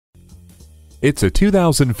It's a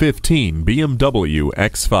 2015 BMW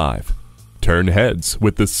X5. Turn heads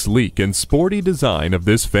with the sleek and sporty design of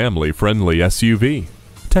this family-friendly SUV.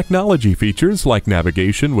 Technology features like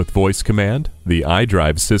navigation with voice command, the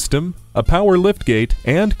iDrive system, a power liftgate,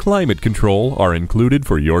 and climate control are included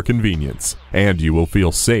for your convenience. And you will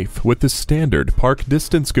feel safe with the standard park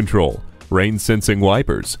distance control, rain-sensing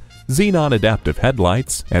wipers, xenon adaptive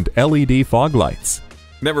headlights, and LED fog lights.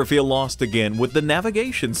 Never feel lost again with the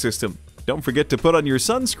navigation system. Don't forget to put on your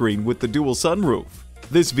sunscreen with the dual sunroof.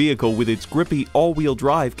 This vehicle with its grippy all-wheel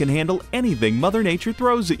drive can handle anything Mother Nature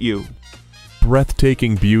throws at you.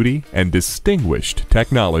 Breathtaking beauty and distinguished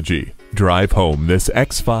technology. Drive home this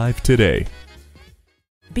X5 today.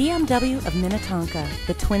 BMW of Minnetonka,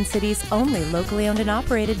 the Twin Cities' only locally owned and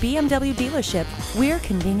operated BMW dealership. We're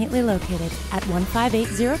conveniently located at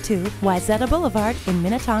 15802 Wayzata Boulevard in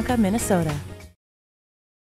Minnetonka, Minnesota.